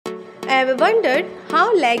Ever wondered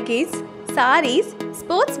how leggings, sarees,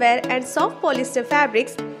 sportswear and soft polyester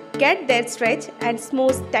fabrics get their stretch and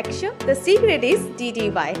smooth texture? The secret is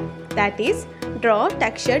DTY, that is draw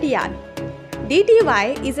textured yarn.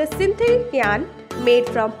 DTY is a synthetic yarn made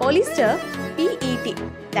from polyester PET,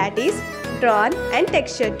 that is drawn and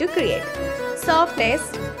textured to create softness,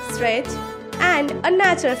 stretch and a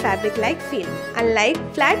natural fabric-like feel.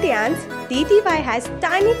 Unlike flat yarns, DTY has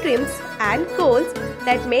tiny trims and coils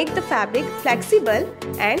that make the fabric flexible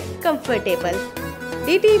and comfortable.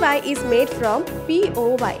 DTY is made from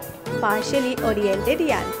POY, partially oriented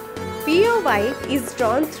yarn. POY is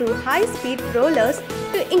drawn through high-speed rollers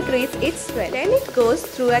to increase its strength. Then it goes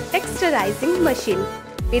through a texturizing machine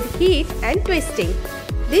with heat and twisting.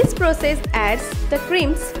 This process adds the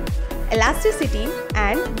trims, elasticity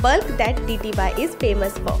and bulk that DTY is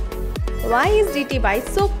famous for. Why is DTY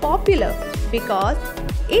so popular? Because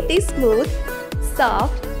it is smooth,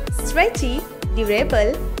 soft, stretchy,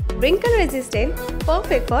 durable, wrinkle resistant,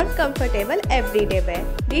 perfect for comfortable everyday wear.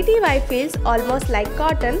 DTY feels almost like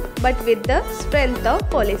cotton but with the strength of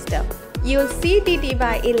polyester. You'll see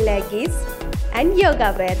DTY in leggings and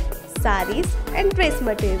yoga wear, sarees and dress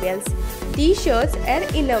materials, t-shirts and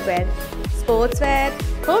innerwear, sportswear,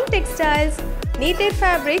 home textiles, knitted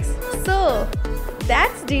fabrics. So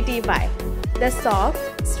that's DTY, the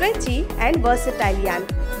soft, stretchy and versatile yarn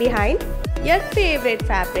behind your favorite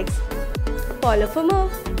fabrics. Follow for more.